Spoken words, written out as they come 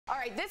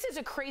right, this is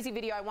a crazy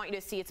video I want you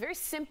to see. It's very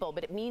simple,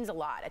 but it means a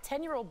lot. A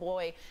 10-year-old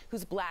boy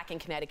who's black in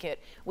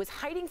Connecticut was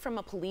hiding from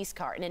a police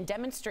car, and it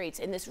demonstrates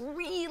in this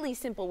really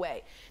simple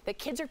way that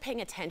kids are paying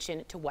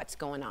attention to what's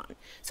going on.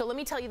 So let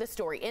me tell you the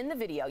story. In the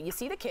video, you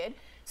see the kid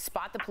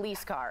spot the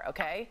police car,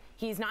 okay?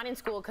 He's not in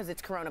school because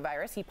it's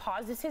coronavirus. He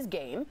pauses his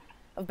game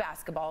of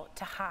basketball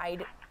to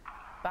hide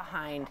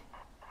behind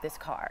this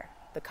car,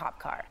 the cop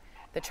car.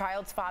 The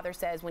child's father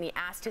says when he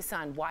asked his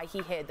son why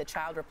he hid, the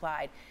child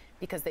replied,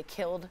 because they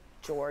killed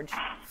George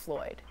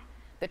Floyd.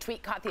 The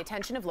tweet caught the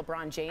attention of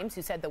LeBron James,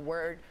 who said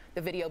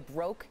the video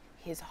broke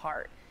his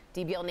heart.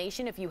 DBL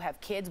Nation, if you have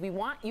kids, we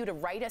want you to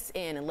write us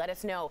in and let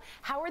us know,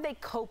 how are they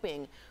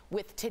coping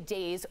with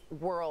today's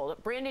world?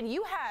 Brandon,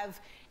 you have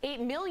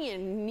 8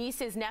 million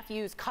nieces,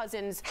 nephews,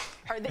 cousins.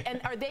 Are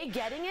they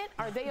getting it?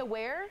 Are they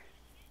aware?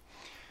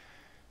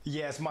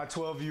 Yes, my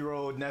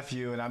 12-year-old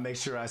nephew, and I make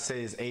sure I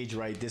say his age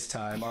right this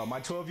time. My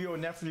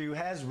 12-year-old nephew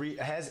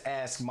has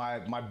asked my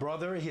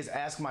brother, he has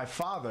asked my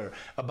father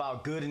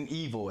about good and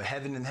evil,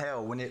 heaven and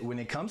hell when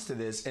it comes to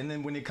this, and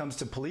then when it comes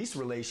to police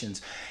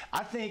relations.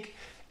 I think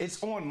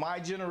it's on my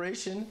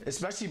generation,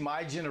 especially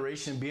my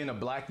generation being a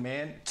black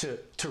man, to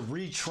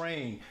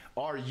retrain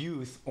our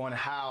youth on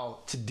how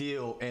to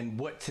deal and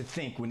what to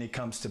think when it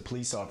comes to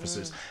police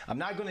officers. I'm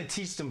not going to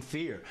teach them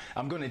fear.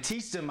 I'm going to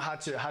teach them how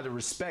to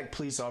respect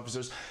police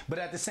officers, but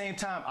at the same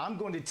time, I'm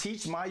going to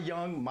teach my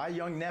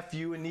young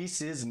nephew and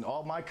nieces and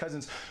all my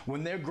cousins,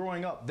 when they're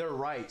growing up, their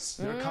rights,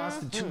 their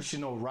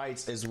constitutional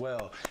rights as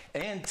well,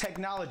 and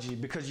technology,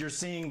 because you're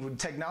seeing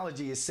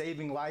technology is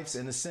saving lives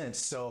in a sense.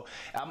 So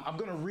I'm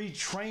going to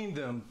retrain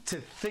them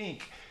to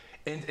think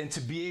and to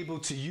be able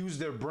to use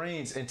their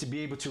brains and to be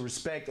able to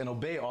respect and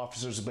obey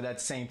officers, but at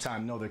the same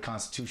time know their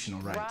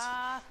constitutional rights.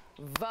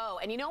 Bravo.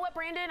 And you know what,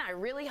 Brandon? I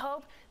really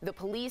hope the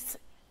police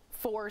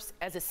force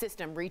as a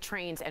system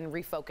retrains and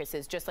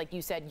refocuses. Just like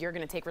you said, you're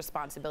going to take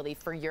responsibility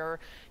for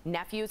your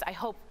nephews. I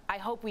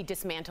hope we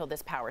dismantle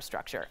this power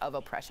structure of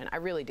oppression. I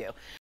really do.